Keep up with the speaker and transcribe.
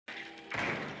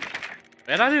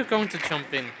Where are you going to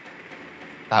jump in?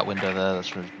 That window there,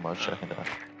 that's where I was checking it out.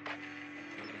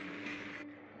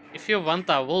 If you want,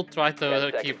 I will try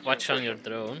to keep watch on your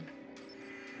drone.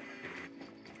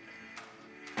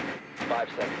 5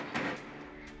 seconds.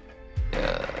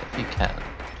 Yeah, if you can.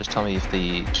 Just tell me if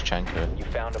the Tachanka... You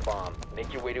found a bomb.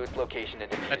 Make your way to its location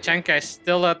and defuse it. Tachanka is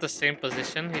still at the same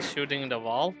position. He's shooting the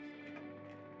wall.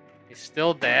 He's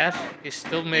still there. He's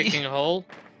still making a hole.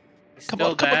 He's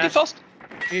still Come on, there. be fast!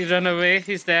 He ran away.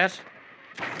 He's there.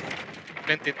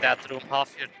 Went in that room.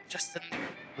 Hoff, you're just in...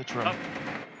 Which room? Oh,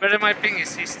 where my ping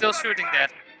is? He's still shooting there.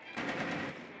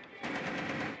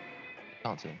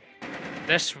 Can't see him.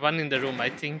 There's one in the room, I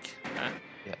think.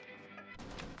 Yeah.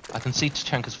 I can see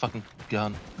Tachanka's fucking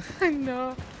gun. I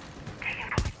know.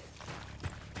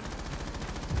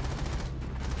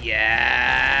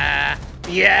 Yeah.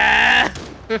 Yeah.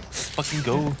 Fucking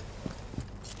go.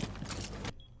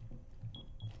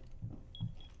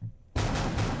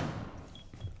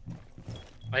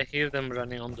 I hear them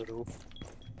running on the roof.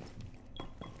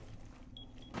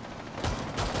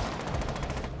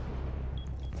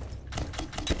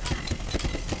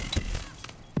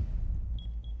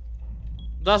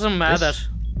 Doesn't matter.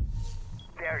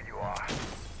 There you are.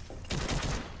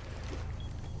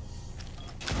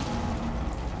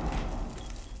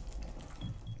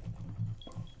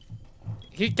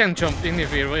 He can jump in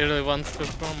if he really wants to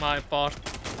from my part.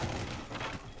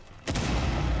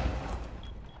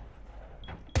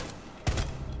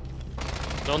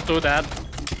 Don't do that.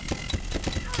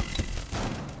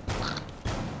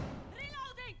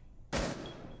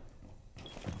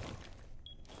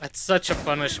 That's such a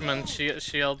punishment,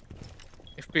 shield.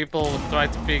 If people would try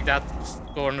to pick that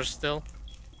corner still.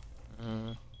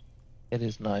 It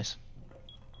is nice.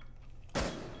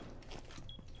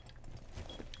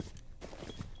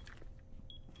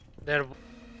 There.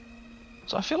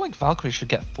 So I feel like Valkyrie should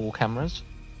get 4 cameras,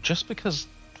 just because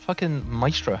fucking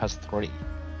Maestro has 3.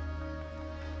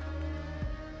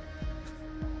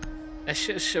 I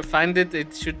should find it.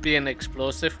 It should be an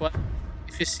explosive one.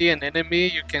 If you see an enemy,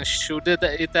 you can shoot it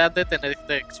at it and it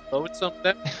explodes on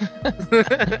them.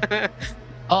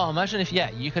 Oh, imagine if, yeah,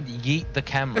 you could yeet the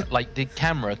camera, like the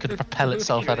camera could propel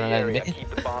itself at an enemy.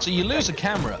 So you lose a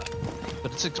camera,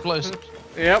 but it's explosive.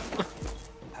 Yep. Oh,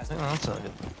 that's not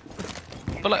good.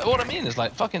 But like, what I mean is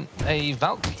like, fucking a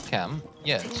Valk cam,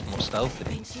 yeah, it's more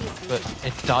stealthy, but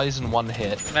it dies in 1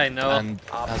 hit. I know. And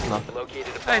has nothing.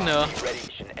 I know.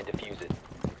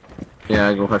 Yeah,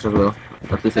 I go hatch as well.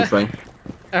 At least it's trying.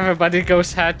 Everybody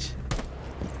goes hatch.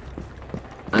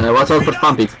 Watch out for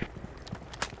spam pit.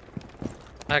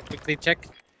 I quickly check.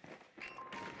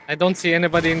 I don't see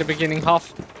anybody in the beginning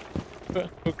half.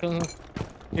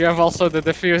 You have also the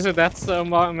diffuser, that's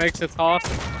what makes it hard.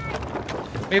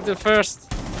 Hit the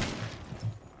first.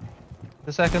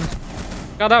 The second.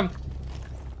 Got him.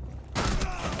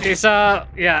 He's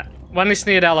yeah, one is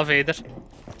near the elevator.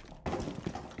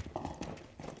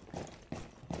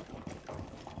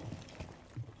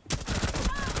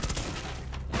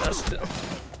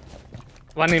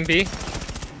 One in B.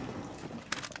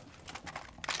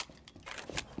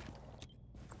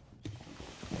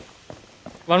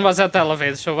 One was at the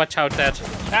elevator, so watch out there.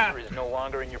 Ah. Is no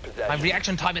longer in your possession. My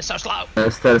reaction time is so slow.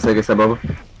 Stairs, I guess, above.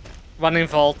 One in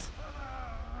vault.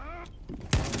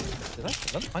 Did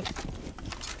that Mike?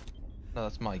 No,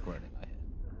 that's Mike running.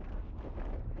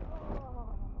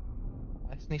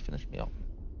 Why hasn't he finished me off?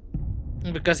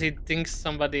 Because he thinks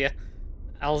somebody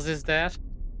else is there.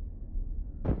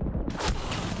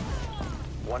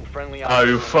 One friendly. Are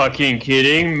you fucking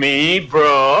kidding me,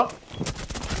 bro?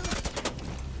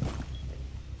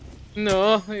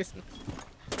 No, he's...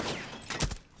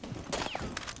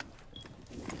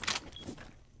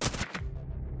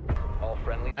 All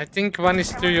friendly. I think one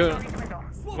is to your...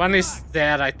 One is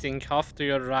there, I think, half to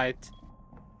your right.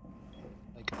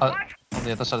 Like, on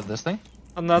the other side of this thing?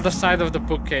 On the other side of the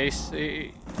bookcase.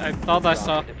 I thought I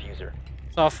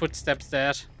saw footsteps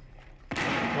there.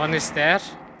 One is there.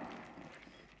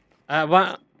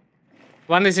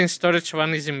 One is in storage,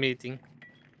 one is in meeting.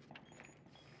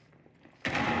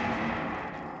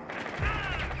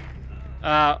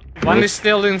 One is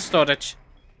still in storage.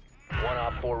 1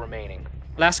 op 4 remaining.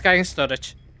 Last guy in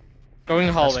storage. Going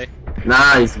hallway.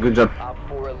 Nice, good job. Op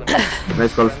 4 eliminated.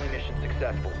 Nice calls. Friendly mission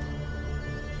successful.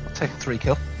 I'll take a 3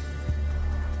 kill.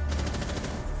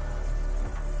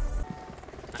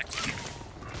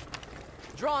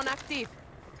 Drone active.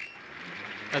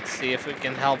 Let's see if we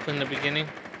can help in the beginning.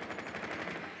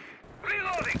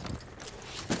 Reloading.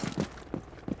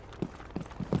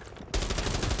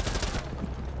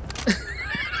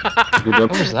 Good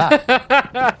job. What was that?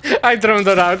 I droned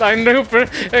her out. I knew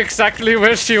exactly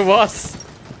where she was.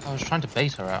 I was trying to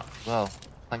bait her out as well.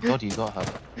 Thank God you got her.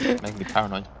 Making me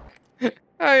paranoid.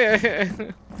 I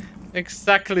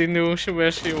exactly knew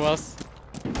where she was.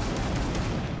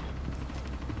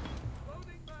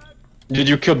 Did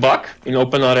you kill Buck in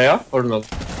open area or not?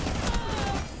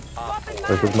 I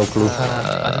have no clue.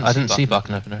 I didn't see Buck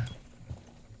in opener.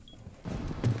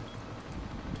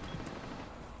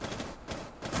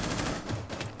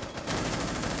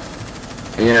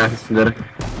 Yeah, he's there.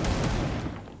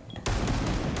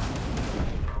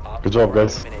 Good job,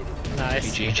 guys.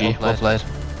 Nice. GG, well played.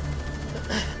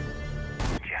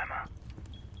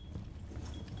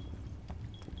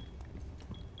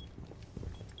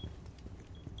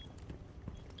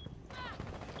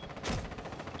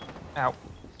 Ow.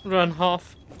 Run,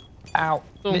 Hoff. Ow.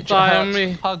 Don't Mitch, it die on hurts.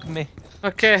 me. Hug me.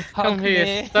 Okay, come Hug here.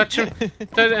 me. Touch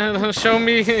him. Show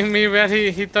me where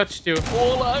he touched you.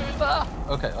 All over.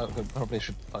 Okay, I probably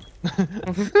should hug.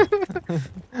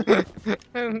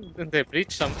 They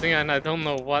breached something and I don't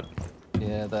know what.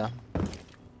 Yeah, there.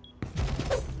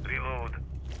 Reload.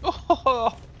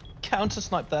 Oh, counter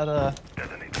snipe that.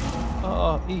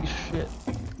 Oh, eat shit.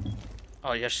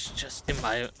 Oh, you're just in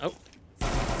my. Oh.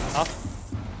 Off.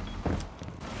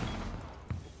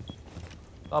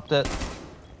 Stopped it.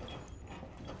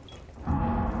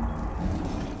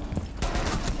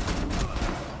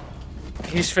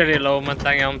 He's very low,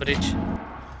 Montagna on bridge.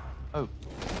 Oh.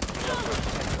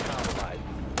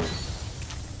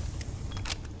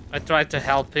 I tried to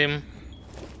help him.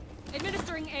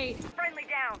 Administering aid. Friendly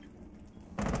down.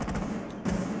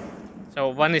 So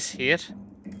one is here.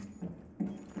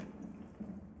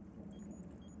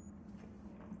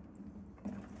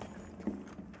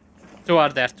 Two are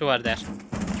there.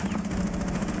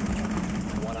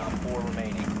 One op 4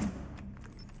 remaining.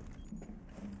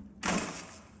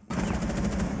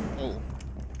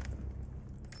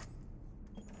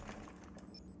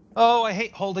 Oh, I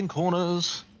hate holding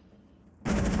corners.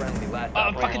 Friendly last Oh,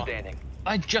 operator fucking- standing.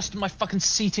 I adjusted my fucking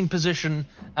seating position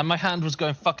and my hand was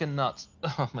going fucking nuts.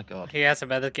 Oh my god. He has a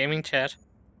better gaming chair.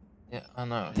 Yeah, I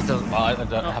know. He doesn't. Well, I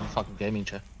don't have a fucking gaming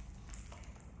chair.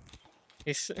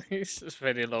 He's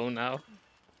very low now.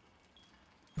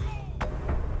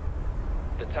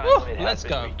 The time Woo, limit let's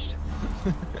has been go.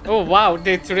 reached. Oh wow,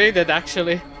 they traded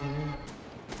actually.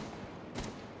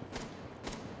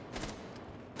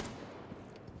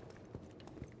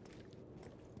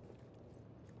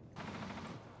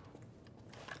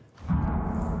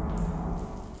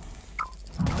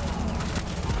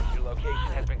 Your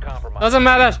location has been compromised. Doesn't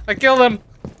matter, I killed him.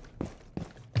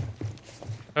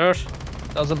 Hurt.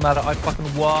 Doesn't matter. I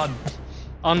fucking won.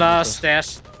 On the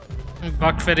stairs.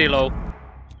 Buck very low.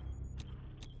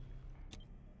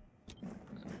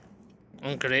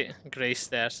 On gray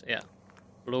stairs, yeah.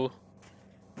 Blue.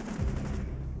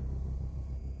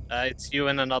 It's you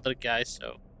and another guy,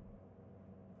 so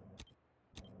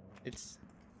it's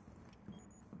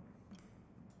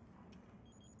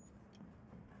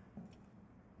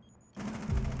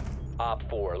Op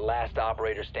 4, last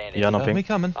operator standing. Yeah, no Me ping.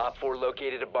 coming. Op 4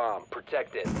 located a bomb.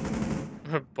 Protect it.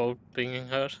 both pinging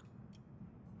her.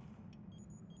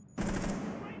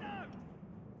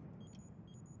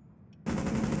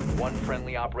 One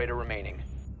friendly operator remaining.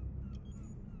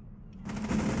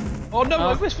 Oh no! Oh.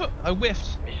 I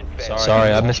whiffed. Mission failed.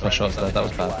 Sorry, I missed my Friendly shots there. That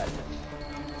was bad. neutralized.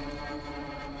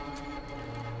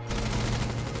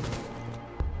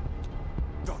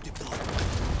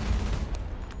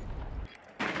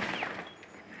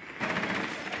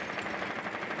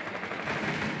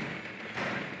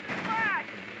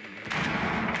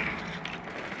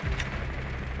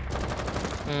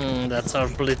 That's our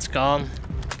blitz gone.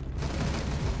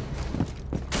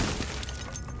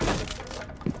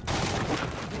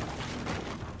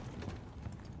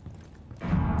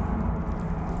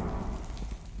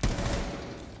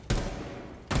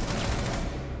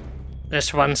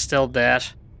 There's one still there.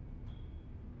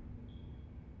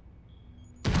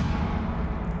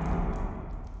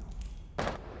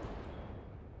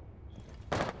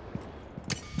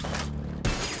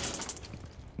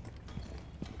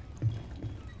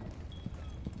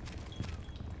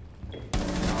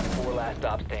 Op 4 last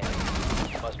stop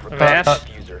standing. Must Where? recover the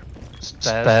diffuser.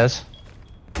 Stairs.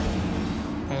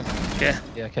 Okay.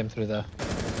 Yeah, I came through there.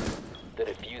 The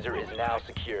diffuser is now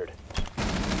secured.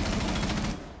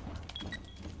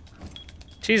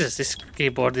 Jesus, this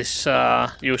keyboard is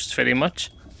used very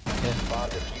much. Bomb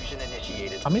diffusion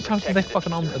initiated. How many times did they Protect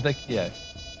fucking on? diffuser. They, yeah.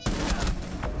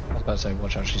 I was about to say,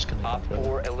 watch out, she's gonna Op come through.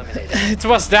 4 eliminated. It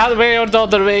was that way or the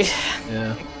other way.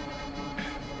 Yeah.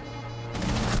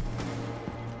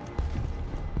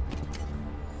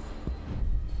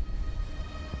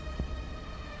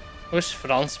 Who's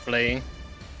France playing?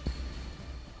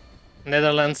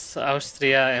 Netherlands,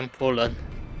 Austria, and Poland.